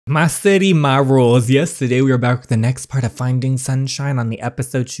My city, my rules. Yes, today we are back with the next part of Finding Sunshine on the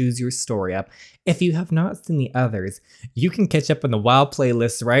episode Choose Your Story Up. If you have not seen the others, you can catch up on the wild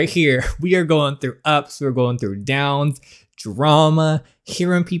playlist right here. We are going through ups, we're going through downs, drama,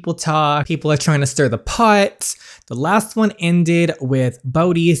 hearing people talk. People are trying to stir the pot. The last one ended with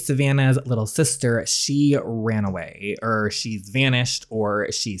Bodhi, Savannah's little sister. She ran away, or she's vanished,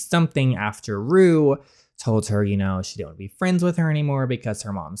 or she's something after Rue told her, you know, she didn't want to be friends with her anymore because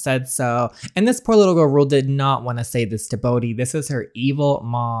her mom said so. And this poor little girl, Rue, did not want to say this to Bodhi. This is her evil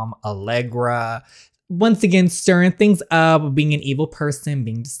mom, Allegra. Once again, stirring things up, being an evil person,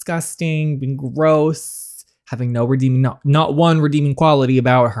 being disgusting, being gross, having no redeeming, not one redeeming quality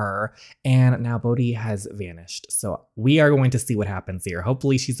about her. And now Bodhi has vanished. So we are going to see what happens here.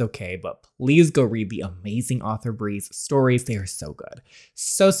 Hopefully she's okay, but please go read the amazing author Bree's stories. They are so good.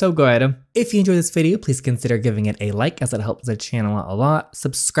 So good. If you enjoyed this video, please consider giving it a like as it helps the channel out a lot.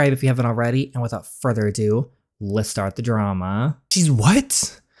 Subscribe if you haven't already. And without further ado, let's start the drama. She's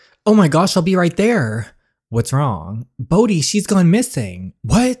what? Oh my gosh, I'll be right there. What's wrong? Bodhi, she's gone missing.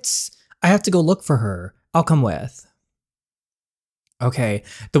 What? I have to go look for her. I'll come with. Okay,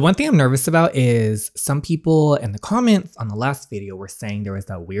 the one thing I'm nervous about is some people in the comments on the last video were saying there was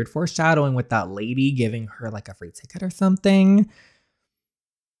that weird foreshadowing with that lady giving her like a free ticket or something.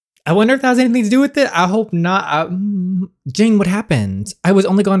 I wonder if that has anything to do with it. I hope not. Jane, what happened? I was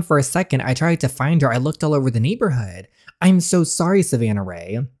only gone for a second. I tried to find her. I looked all over the neighborhood. I'm so sorry, Savannah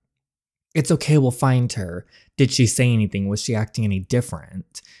Ray. It's okay, we'll find her. Did she say anything? Was she acting any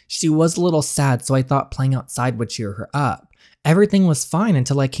different? She was a little sad, so I thought playing outside would cheer her up. Everything was fine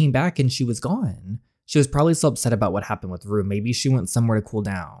until I came back and she was gone. She was probably so upset about what happened with Rue. Maybe she went somewhere to cool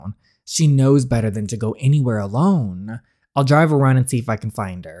down. She knows better than to go anywhere alone. I'll drive around and see if I can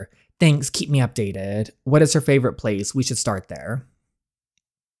find her. Thanks, keep me updated. What is her favorite place? We should start there.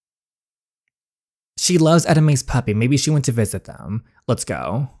 She loves Edame's puppy. Maybe she went to visit them. Let's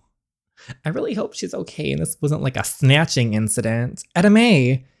go. I really hope she's okay and this wasn't like a snatching incident.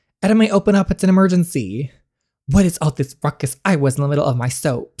 Edame, open up, it's an emergency. What is all this ruckus? I was in the middle of my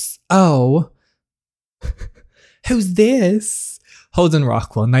soaps. Oh. Who's this? Holden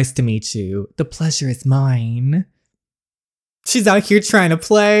Rockwell, nice to meet you. The pleasure is mine. She's out here trying to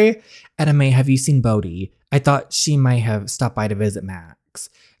play. Edame, have you seen Bodhi? I thought she might have stopped by to visit Max.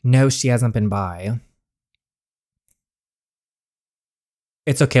 No, she hasn't been by.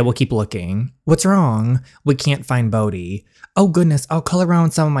 It's okay, we'll keep looking. What's wrong? We can't find Bodhi. Oh goodness, I'll call around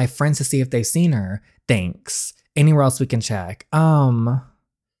with some of my friends to see if they've seen her. Thanks. Anywhere else we can check?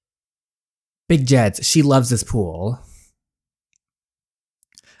 Big Jeds, she loves this pool.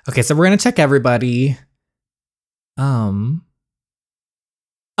 Okay, so we're gonna check everybody.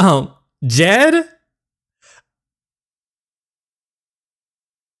 Jed?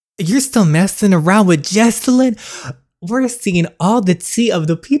 You're still messing around with Jesselyn? We're seeing all the tea of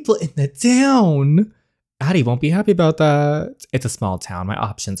the people in the town. Addie won't be happy about that. It's a small town. My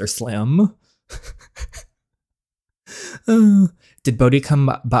options are slim. Did Bodhi come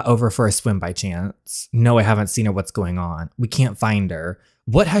over for a swim by chance? No, I haven't seen her. What's going on? We can't find her.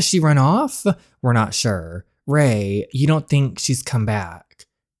 What, has she run off? We're not sure. Ray, you don't think she's come back?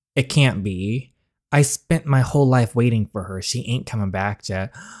 It can't be. I spent my whole life waiting for her. She ain't coming back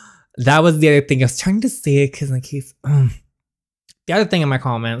yet. That was the other thing. I was trying to say it because in case... The other thing in my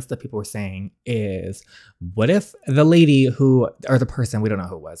comments that people were saying is, what if the lady who, or the person, we don't know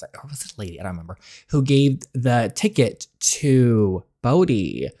who it was, or was it a lady? I don't remember, who gave the ticket to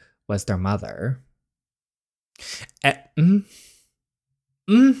Bodhi was their mother? I'll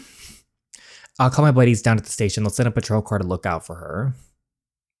call my buddies down at the station. They'll send a patrol car to look out for her.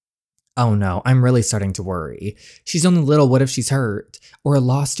 Oh no, I'm really starting to worry. She's only little, what if she's hurt? Or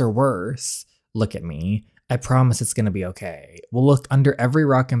lost or worse? Look at me. I promise it's gonna be okay. We'll look under every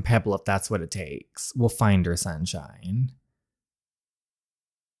rock and pebble if that's what it takes. We'll find her, Sunshine.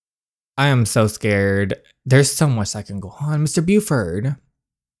 I am so scared. There's so much that can go on. Mr. Buford.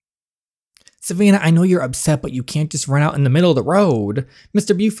 Savannah, I know you're upset, but you can't just run out in the middle of the road.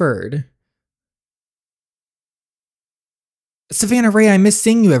 Mr. Buford. Savannah Ray, I miss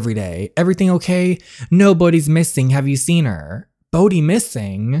seeing you every day. Everything okay? Nobody's missing. Have you seen her? Bodhi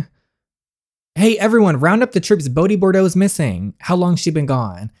missing? Hey everyone, round up the troops. Bodhi Bordeaux's missing. How long's she been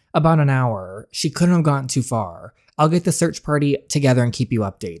gone? About an hour. She couldn't have gotten too far. I'll get the search party together and keep you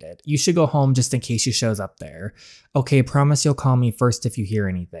updated. You should go home just in case she shows up there. Okay, promise you'll call me first if you hear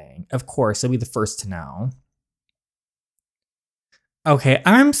anything. Of course, I'll be the first to know. Okay,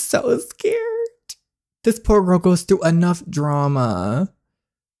 I'm so scared. This poor girl goes through enough drama.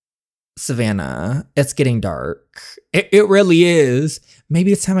 Savannah, it's getting dark. It really is.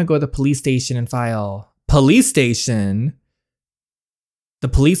 Maybe it's time I go to the police station and file. Police station? The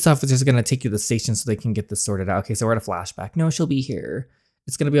police officer's gonna take you to the station so they can get this sorted out. Okay, so we're at a flashback. No, she'll be here.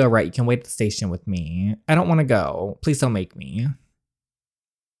 It's gonna be all right. You can wait at the station with me. I don't want to go. Please don't make me.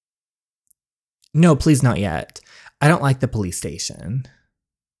 No, please not yet. I don't like the police station.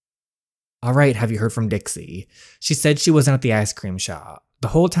 All right, have you heard from Dixie? She said she wasn't at the ice cream shop. The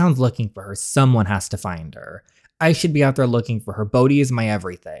whole town's looking for her. Someone has to find her. I should be out there looking for her. Bodhi is my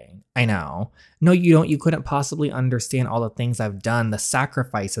everything. I know. No, you don't. You couldn't possibly understand all the things I've done, the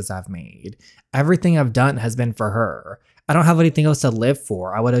sacrifices I've made. Everything I've done has been for her. I don't have anything else to live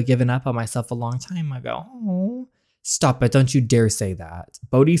for. I would have given up on myself a long time ago. Oh. Stop it. Don't you dare say that.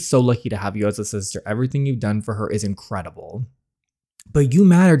 Bodhi's so lucky to have you as a sister. Everything you've done for her is incredible. But you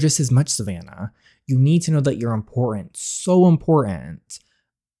matter just as much, Savannah. You need to know that you're important. So important.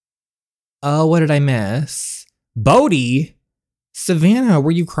 Oh, what did I miss? Bodhi? Savannah,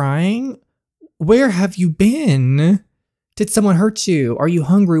 were you crying? Where have you been? Did someone hurt you? Are you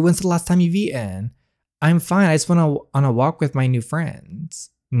hungry? When's the last time you've eaten? I'm fine. I just went on a walk with my new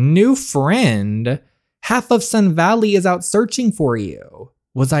friends. New friend? Half of Sun Valley is out searching for you.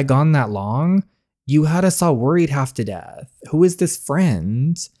 Was I gone that long? You had us all worried half to death. Who is this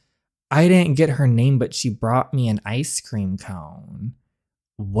friend? I didn't get her name, but she brought me an ice cream cone.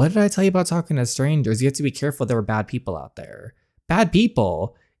 What did I tell you about talking to strangers? You have to be careful. There were bad people out there. Bad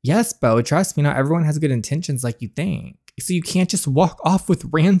people? Yes, Bo. Trust me, not everyone has good intentions like you think. So you can't just walk off with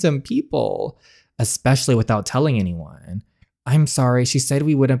random people, especially without telling anyone. I'm sorry. She said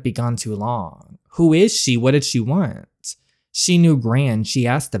we wouldn't be gone too long. Who is she? What did she want? She knew Gran. She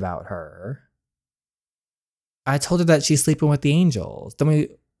asked about her. I told her that she's sleeping with the angels. Then we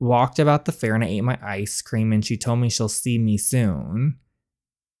walked about the fair and I ate my ice cream and she told me she'll see me soon.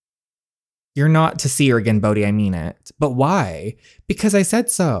 You're not to see her again, Bodhi, I mean it. But why? Because I said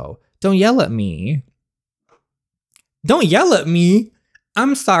so. Don't yell at me. Don't yell at me?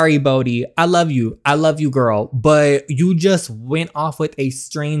 I'm sorry, Bodhi. I love you. I love you, girl. But you just went off with a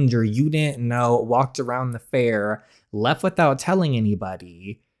stranger you didn't know, walked around the fair, left without telling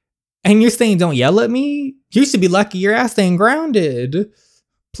anybody. And you're saying don't yell at me? You should be lucky your ass ain't grounded.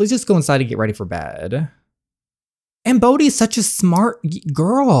 Please just go inside and get ready for bed. And Bodhi's such a smart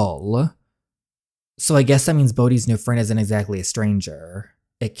girl. So I guess that means Bodhi's new friend isn't exactly a stranger.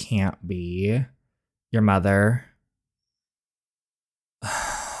 It can't be. Your mother.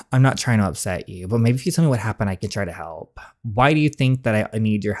 I'm not trying to upset you, but maybe if you tell me what happened, I can try to help. Why do you think that I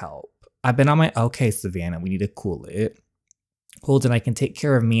need your help? I've been on my... Okay, Savannah, we need to cool it. Holden, I can take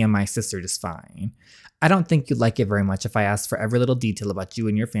care of me and my sister just fine. I don't think you'd like it very much if I asked for every little detail about you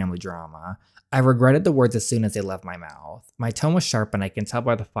and your family drama. I regretted the words as soon as they left my mouth. My tone was sharp and I can tell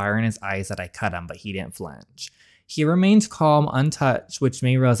by the fire in his eyes that I cut him, but he didn't flinch. He remained calm, untouched, which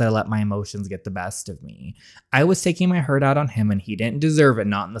made me realize I let my emotions get the best of me. I was taking my hurt out on him and he didn't deserve it,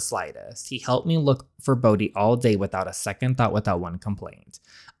 not in the slightest. He helped me look for Bodhi all day without a second thought, without one complaint.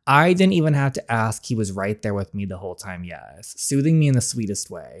 I didn't even have to ask, he was right there with me the whole time, yes, soothing me in the sweetest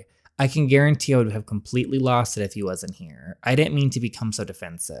way. I can guarantee I would have completely lost it if he wasn't here. I didn't mean to become so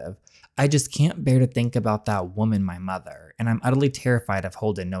defensive. I just can't bear to think about that woman, my mother, and I'm utterly terrified of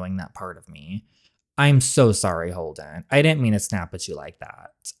Holden knowing that part of me. I'm so sorry, Holden. I didn't mean to snap at you like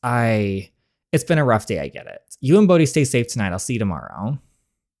that. It's been a rough day, I get it. You and Bodhi stay safe tonight. I'll see you tomorrow.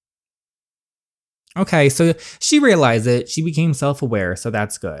 Okay, so she realized it. She became self-aware, so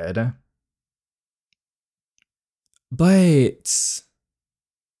that's good. But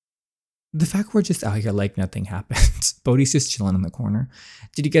the fact we're just out here like nothing happened. Bodhi's just chilling in the corner.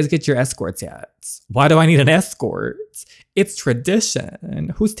 Did you guys get your escorts yet? Why do I need an escort? It's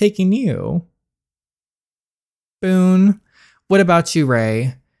tradition. Who's taking you? Boone. What about you,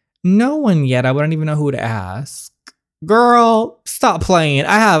 Ray? No one yet. I wouldn't even know who to ask. Girl, stop playing.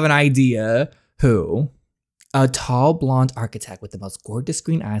 I have an idea. Who? A tall, blonde architect with the most gorgeous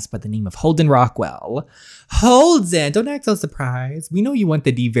green eyes by the name of Holden Rockwell. Holden, don't act so surprised. We know you want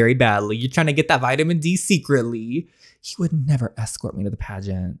the D very badly. You're trying to get that vitamin D secretly. He would never escort me to the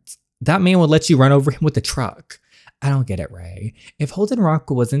pageant. That man would let you run over him with the truck. I don't get it, Ray. If Holden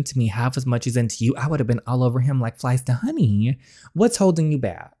Rockwell was into me half as much as into you, I would have been all over him like flies to honey. What's holding you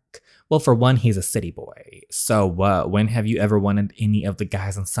back? Well, for one, he's a city boy. So when have you ever wanted any of the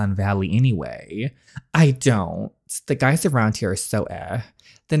guys in Sun Valley anyway? I don't. The guys around here are so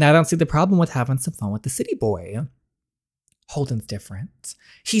Then I don't see the problem with having some fun with the city boy. Holden's different.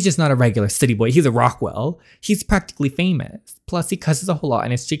 He's just not a regular city boy. He's a Rockwell. He's practically famous. Plus, he cusses a whole lot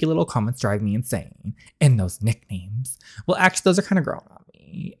and his cheeky little comments drive me insane. And those nicknames. Well, actually, those are kind of growing on me.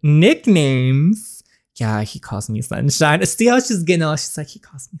 me? Nicknames? Yeah, he calls me Sunshine. See how she's getting all, she's like, he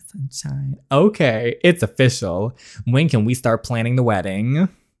calls me Sunshine. Okay, it's official. When can we start planning the wedding?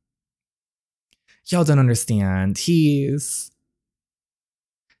 Y'all don't understand. He's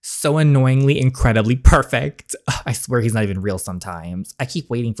so annoyingly, incredibly perfect. Ugh, I swear he's not even real sometimes. I keep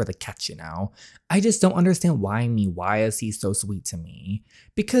waiting for the catch, you know? I just don't understand why me. Why is he so sweet to me?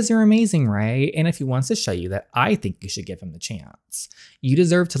 Because you're amazing, right? And if he wants to show you that, I think you should give him the chance. You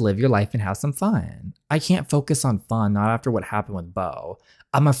deserve to live your life and have some fun. I can't focus on fun, not after what happened with Bo.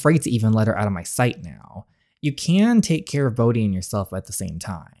 I'm afraid to even let her out of my sight now. You can take care of Bodhi and yourself at the same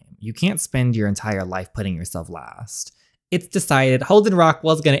time. You can't spend your entire life putting yourself last. It's decided. Holden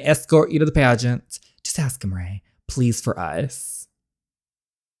Rockwell's gonna escort you to the pageant. Just ask him, Ray. Please, for us.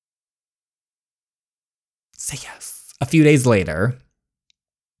 Say yes. A few days later,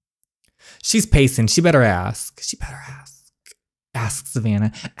 she's pacing. She better ask. She better ask. Ask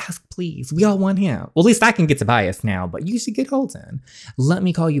Savannah. Ask, please. We all want him. Well, at least I can get Tobias now, but you should get Holden. Let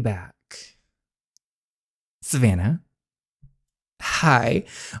me call you back. Savannah. Hi,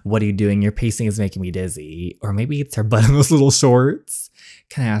 what are you doing? Your pacing is making me dizzy. Or maybe it's her butt in those little shorts.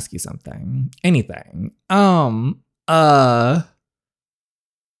 Can I ask you something? Anything. Look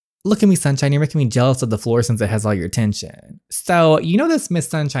at me, Sunshine. You're making me jealous of the floor since it has all your attention. So, you know this Miss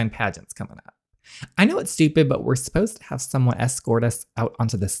Sunshine pageant's coming up. I know it's stupid, but we're supposed to have someone escort us out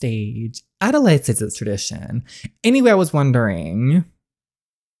onto the stage. Adelaide says it's tradition. Anyway, I was wondering,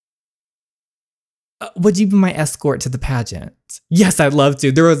 would you be my escort to the pageant? Yes, I'd love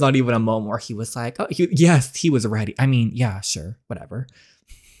to. There was not even a moment where he was like, oh, yes, he was ready. I mean, yeah, sure, whatever.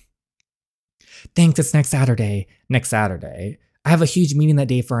 Thanks, it's next Saturday. Next Saturday. I have a huge meeting that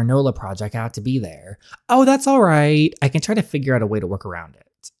day for a NOLA project. I have to be there. Oh, that's all right. I can try to figure out a way to work around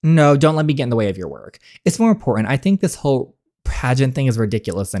it. No, don't let me get in the way of your work. It's more important. I think this whole pageant thing is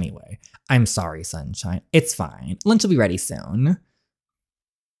ridiculous anyway. I'm sorry, Sunshine. It's fine. Lunch will be ready soon.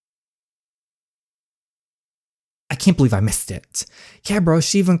 I can't believe I missed it. Yeah, bro,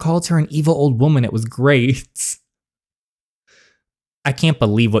 she even called her an evil old woman. It was great. I can't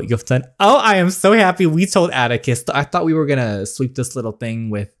believe what you've done. Oh, I am so happy we told Atticus. I thought we were gonna sweep this little thing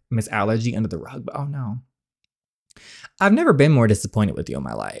with Miss Allergy under the rug, but oh no. I've never been more disappointed with you in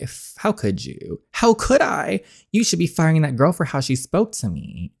my life. How could you? How could I? You should be firing that girl for how she spoke to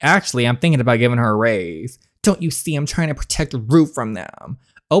me. Actually, I'm thinking about giving her a raise. Don't you see I'm trying to protect Rue from them?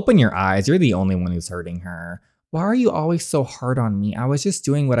 Open your eyes. You're the only one who's hurting her. Why are you always so hard on me? I was just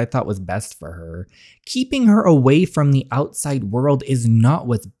doing what I thought was best for her. Keeping her away from the outside world is not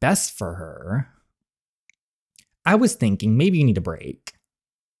what's best for her. I was thinking maybe you need a break.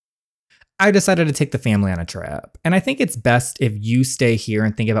 I decided to take the family on a trip, and I think it's best if you stay here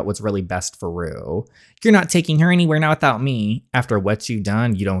and think about what's really best for Rue. You're not taking her anywhere now without me. After what you've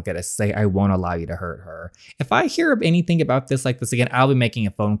done, you don't get to say I won't allow you to hurt her. If I hear of anything about this like this again, I'll be making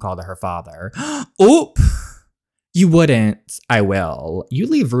a phone call to her father. Oop! You wouldn't. I will. You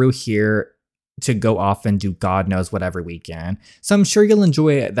leave Rue here to go off and do God knows what every weekend, so I'm sure you'll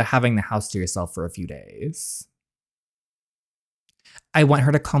enjoy having the house to yourself for a few days. I want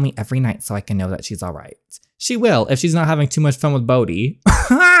her to call me every night so I can know that she's all right. She will, if she's not having too much fun with Bodhi.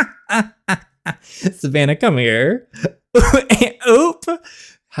 Savannah, come here. Oop.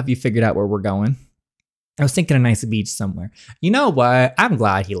 Have you figured out where we're going? I was thinking a nice beach somewhere. You know what? I'm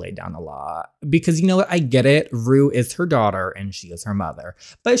glad he laid down the law. Because you know what? I get it. Rue is her daughter and she is her mother.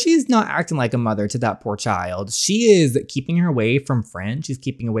 But she's not acting like a mother to that poor child. She is keeping her away from friends. She's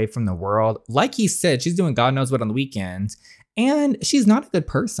keeping away from the world. Like he said, she's doing God knows what on the weekends. And she's not a good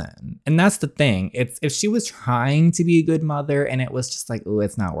person. And that's the thing. It's if she was trying to be a good mother and it was just like, oh,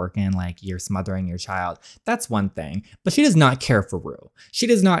 it's not working, like you're smothering your child, that's one thing. But she does not care for Rue. She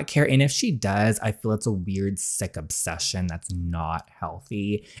does not care. And if she does, I feel it's a weird, sick obsession that's not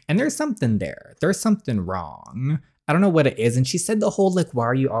healthy. And there's something there. There's something wrong. I don't know what it is. And she said the whole, like, why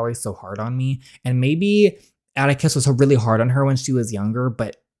are you always so hard on me? And maybe Atticus was really hard on her when she was younger,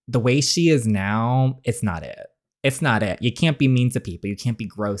 but the way she is now, it's not it. It's not it. You can't be mean to people. You can't be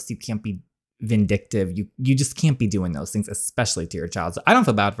gross. You can't be vindictive. You just can't be doing those things, especially to your child. So I don't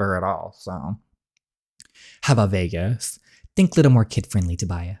feel bad for her at all. So how about Vegas? Think a little more kid-friendly,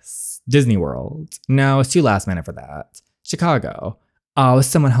 Tobias. Disney World. No, it's too last minute for that. Chicago. Oh, is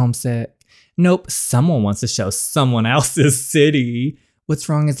someone homesick? Nope, someone wants to show someone else's city. What's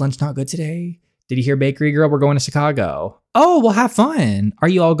wrong? Is lunch not good today? Did you hear, Bakery Girl? We're going to Chicago. Oh, well, have fun. Are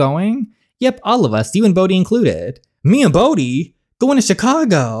you all going? Yep, all of us, you and Bodhi included. Me and Bodhi? Going to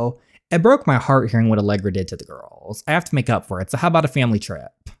Chicago? It broke my heart hearing what Allegra did to the girls. I have to make up for it, so how about a family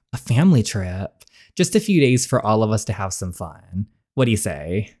trip? A family trip? Just a few days for all of us to have some fun. What do you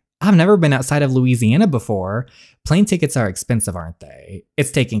say? I've never been outside of Louisiana before. Plane tickets are expensive, aren't they?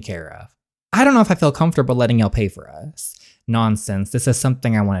 It's taken care of. I don't know if I feel comfortable letting y'all pay for us. Nonsense. This is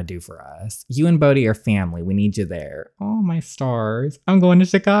something I want to do for us. You and Bodhi are family. We need you there. Oh, my stars. I'm going to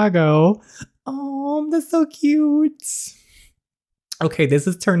Chicago. Oh, that's so cute. Okay, this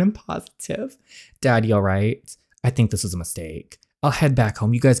is turning positive. Dad, you all right? I think this was a mistake. I'll head back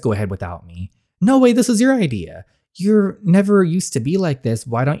home. You guys go ahead without me. No way, this was your idea. You're never used to be like this.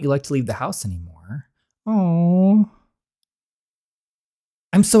 Why don't you like to leave the house anymore? Oh.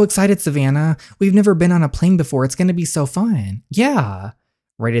 I'm so excited, Savannah. We've never been on a plane before. It's gonna be so fun. Yeah.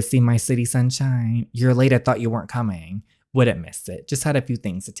 Ready to see my city, sunshine? You're late. I thought you weren't coming. Wouldn't miss it. Just had a few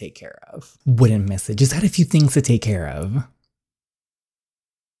things to take care of. Wouldn't miss it. Just had a few things to take care of.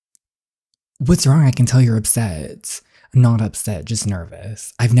 What's wrong? I can tell you're upset. Not upset, just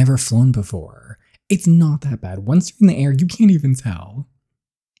nervous. I've never flown before. It's not that bad. Once you're in the air, you can't even tell.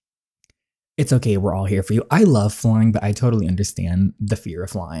 It's okay, we're all here for you. I love flying, but I totally understand the fear of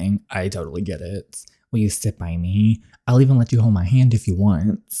flying. I totally get it. Will you sit by me? I'll even let you hold my hand if you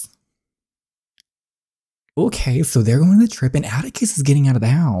want. Okay, so they're going on the trip and Atticus is getting out of the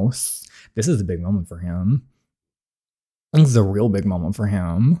house. This is a big moment for him. This is a real big moment for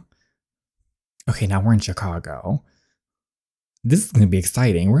him. Okay, now we're in Chicago. This is going to be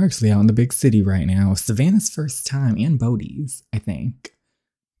exciting. We're actually out in the big city right now. Savannah's first time and Bodhi's, I think.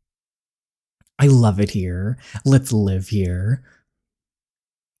 I love it here. Let's live here.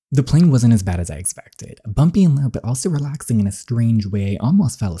 The plane wasn't as bad as I expected. Bumpy and loud, but also relaxing in a strange way. I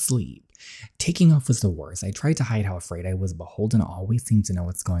almost fell asleep. Taking off was the worst. I tried to hide how afraid I was, but Holden always seemed to know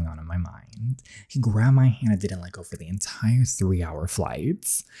what's going on in my mind. He grabbed my hand and didn't let go for the entire 3-hour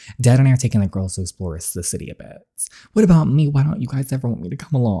flight. Dad and I are taking the girls to explore the city a bit. What about me? Why don't you guys ever want me to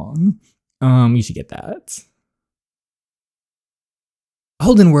come along? You should get that.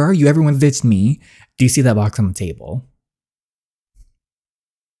 Holden, where are you? Everyone's ditched me. Do you see that box on the table?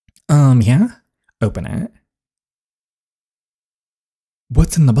 Yeah? Open it.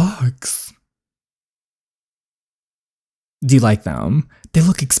 What's in the box? Do you like them? They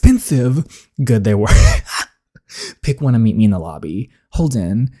look expensive. Good, they were. Pick one and meet me in the lobby.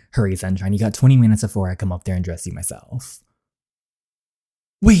 Holden, hurry, sunshine. You got 20 minutes before I come up there and dress you myself.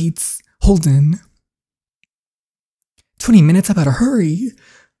 Wait, Holden. 20 minutes? I better hurry.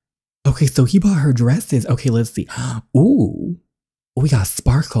 Okay, so he bought her dresses. Okay, let's see. Ooh, we got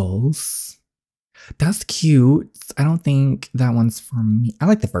sparkles. That's cute. I don't think that one's for me. I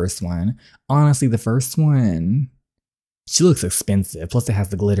like the first one. Honestly, the first one, she looks expensive. Plus it has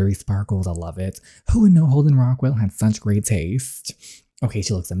the glittery sparkles. I love it. Who would know Holden Rockwell had such great taste? Okay,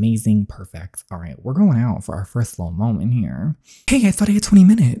 she looks amazing. Perfect. All right, we're going out for our first little moment here. Hey, I thought I had 20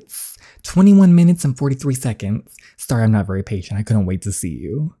 minutes. 21 minutes and 43 seconds. Sorry, I'm not very patient. I couldn't wait to see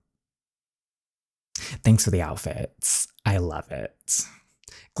you. Thanks for the outfits. I love it.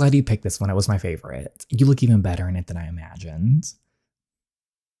 Glad you picked this one. It was my favorite. You look even better in it than I imagined.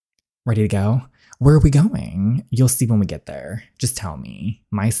 Ready to go? Where are we going? You'll see when we get there. Just tell me.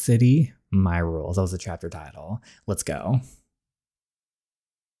 My city, my rules. That was the chapter title. Let's go.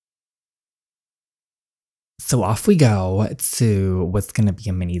 So off we go to what's going to be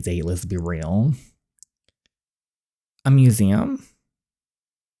a mini date, let's be real. A museum?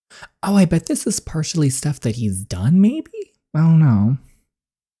 Oh, I bet this is partially stuff that he's done, maybe? I don't know.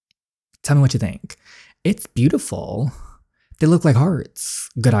 Tell me what you think. It's beautiful. They look like hearts.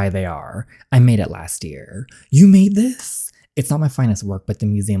 Good eye they are. I made it last year. You made this? It's not my finest work, but the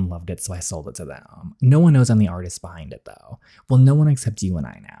museum loved it, so I sold it to them. No one knows I'm the artist behind it, though. Well, no one except you and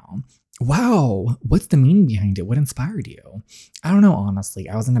I now. Wow, what's the meaning behind it? What inspired you? I don't know, honestly.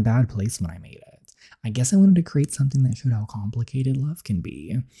 I was in a bad place when I made it. I guess I wanted to create something that showed how complicated love can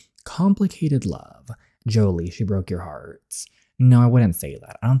be. Complicated love. Jolie, she broke your heart. No, I wouldn't say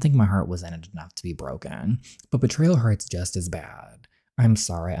that. I don't think my heart was in it enough to be broken. But betrayal hurts just as bad. I'm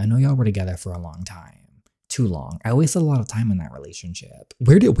sorry. I know y'all were together for a long time. Too long. I wasted a lot of time in that relationship.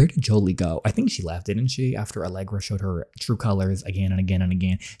 Where did Jolie go? I think she left, didn't she? After Allegra showed her true colors again and again and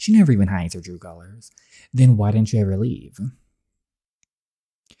again. She never even hides her true colors. Then why didn't you ever leave?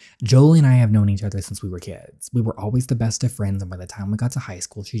 Jolie and I have known each other since we were kids. We were always the best of friends, and by the time we got to high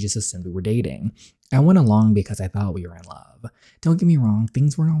school, she just assumed we were dating. I went along because I thought we were in love. Don't get me wrong,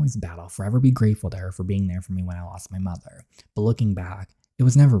 things weren't always bad. I'll forever be grateful to her for being there for me when I lost my mother. But looking back, it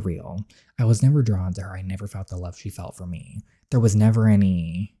was never real. I was never drawn to her. I never felt the love she felt for me. There was never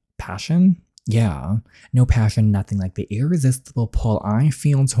any passion. Yeah, no passion, nothing like the irresistible pull I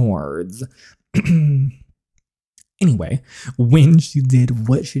feel towards Anyway, when she did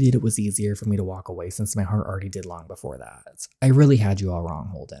what she did, it was easier for me to walk away since my heart already did long before that. I really had you all wrong,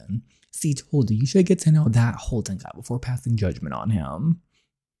 Holden. See, told you should get to know that Holden guy before passing judgment on him.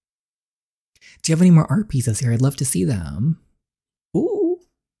 Do you have any more art pieces here? I'd love to see them. Ooh,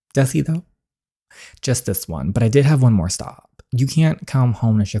 does he though? Just this one, but I did have one more stop. You can't come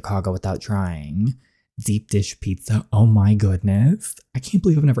home to Chicago without trying deep dish pizza. Oh my goodness. I can't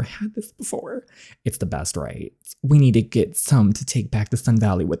believe I've never had this before. It's the best, right? We need to get some to take back to Sun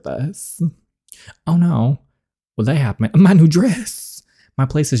Valley with us. Oh no. Will that happen? My new dress. My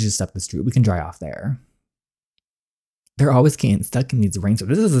place is just up the street. We can dry off there. They're always getting stuck in these rains. So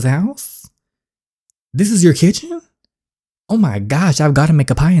this is his house? This is your kitchen? Oh my gosh, I've got to make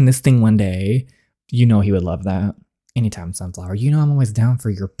a pie in this thing one day. You know he would love that. Anytime, Sunflower. You know I'm always down for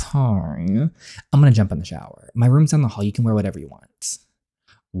your pie. I'm gonna jump in the shower. My room's down the hall. You can wear whatever you want.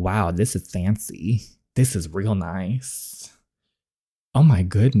 Wow, this is fancy. This is real nice. Oh my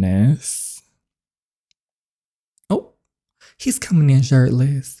goodness. Oh, he's coming in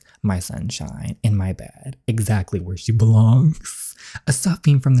shirtless. My sunshine in my bed. Exactly where she belongs. A soft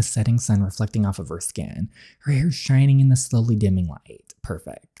beam from the setting sun reflecting off of her skin. Her hair shining in the slowly dimming light.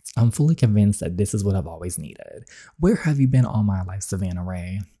 Perfect. I'm fully convinced that this is what I've always needed. Where have you been all my life, Savannah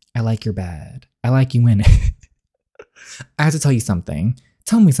Ray? I like your bed. I like you in it. I have to tell you something.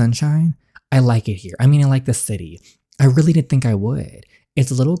 Tell me, sunshine. I like it here. I mean, I like the city. I really didn't think I would. It's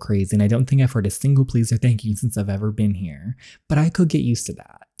a little crazy and I don't think I've heard a single please or thank you since I've ever been here. But I could get used to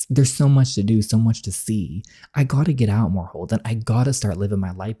that. There's so much to do, so much to see. I gotta get out more, Holden. I gotta start living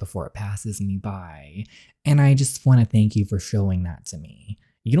my life before it passes me by. And I just want to thank you for showing that to me.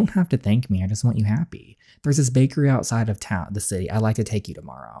 You don't have to thank me. I just want you happy. There's this bakery outside of town, the city. I'd like to take you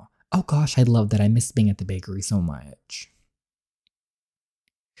tomorrow. Oh gosh, I love that. I miss being at the bakery so much.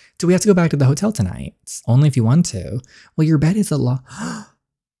 Do we have to go back to the hotel tonight? Only if you want to. Well, your bed is a lot.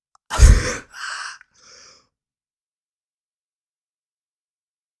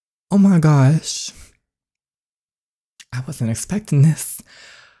 Oh my gosh. I wasn't expecting this.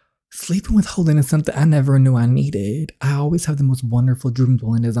 Sleeping with Holden is something I never knew I needed. I always have the most wonderful dreams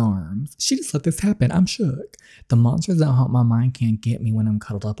while in his arms. She just let this happen. I'm shook. The monsters that haunt my mind can't get me when I'm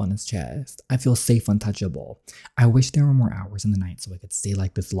cuddled up on his chest. I feel safe, untouchable. I wish there were more hours in the night so I could stay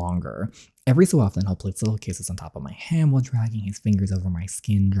like this longer. Every so often, he'll place little kisses on top of my hand while dragging his fingers over my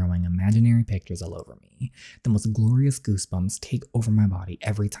skin, drawing imaginary pictures all over me. The most glorious goosebumps take over my body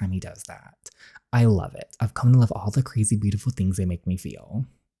every time he does that. I love it. I've come to love all the crazy, beautiful things they make me feel.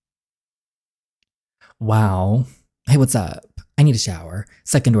 Wow. Hey, what's up? I need a shower.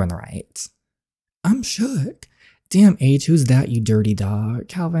 Second door on the right. I'm shook. Damn, H, who's that, you dirty dog?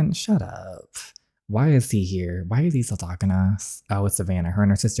 Calvin, shut up. Why is he here? Why is he still talking to us? Oh, it's Savannah. Her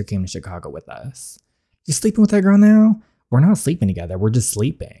and her sister came to Chicago with us. You sleeping with that girl now? We're not sleeping together. We're just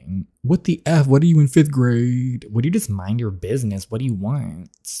sleeping. What the F? What are you in 5th grade? Would you just mind your business? What do you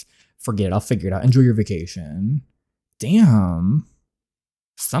want? Forget it. I'll figure it out. Enjoy your vacation. Damn.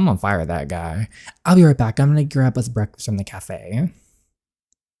 Someone fire that guy. I'll be right back. I'm gonna grab us breakfast from the cafe.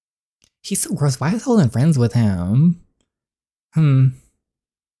 He's so gross. Why is Holden friends with him?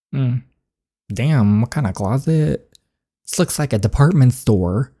 Damn, what kind of closet? This looks like a department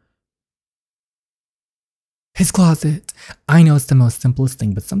store. His closet. I know it's the most simplest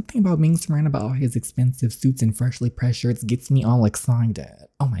thing, but something about being surrounded by all his expensive suits and freshly pressed shirts gets me all excited.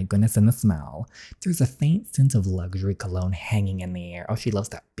 Oh my goodness, and the smell. There's a faint sense of luxury cologne hanging in the air. Oh, she loves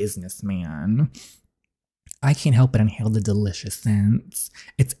that businessman. I can't help but inhale the delicious scents.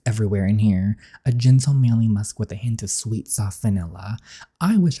 It's everywhere in here. A gentle manly musk with a hint of sweet, soft vanilla.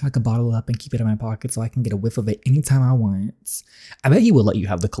 I wish I could bottle it up and keep it in my pocket so I can get a whiff of it anytime I want. I bet he will let you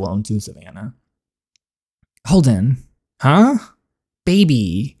have the cologne too, Savannah. Holden. Huh?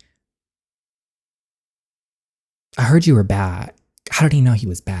 Baby. I heard you were back. How did he know he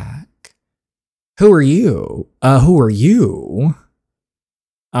was back? Who are you? Who are you?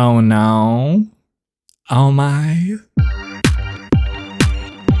 Oh no. Oh my.